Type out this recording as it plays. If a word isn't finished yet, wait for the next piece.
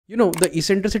The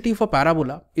eccentricity for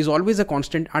parabola is always a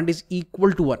constant and is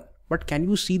equal to 1. But can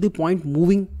you see the point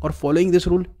moving or following this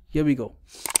rule? Here we go.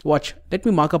 Watch. Let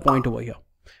me mark a point over here.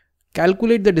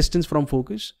 Calculate the distance from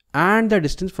focus and the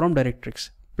distance from directrix.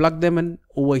 Plug them in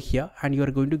over here and you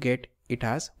are going to get it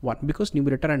as 1 because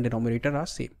numerator and denominator are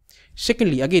same.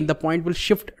 Secondly, again, the point will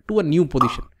shift to a new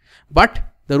position. But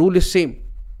the rule is same.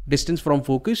 Distance from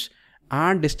focus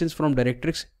and distance from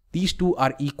directrix. These two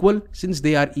are equal. Since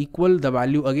they are equal, the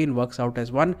value again works out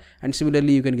as 1. And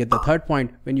similarly, you can get the third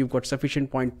point. When you've got sufficient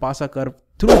point, pass a curve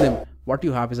through them. What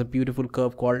you have is a beautiful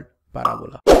curve called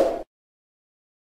parabola.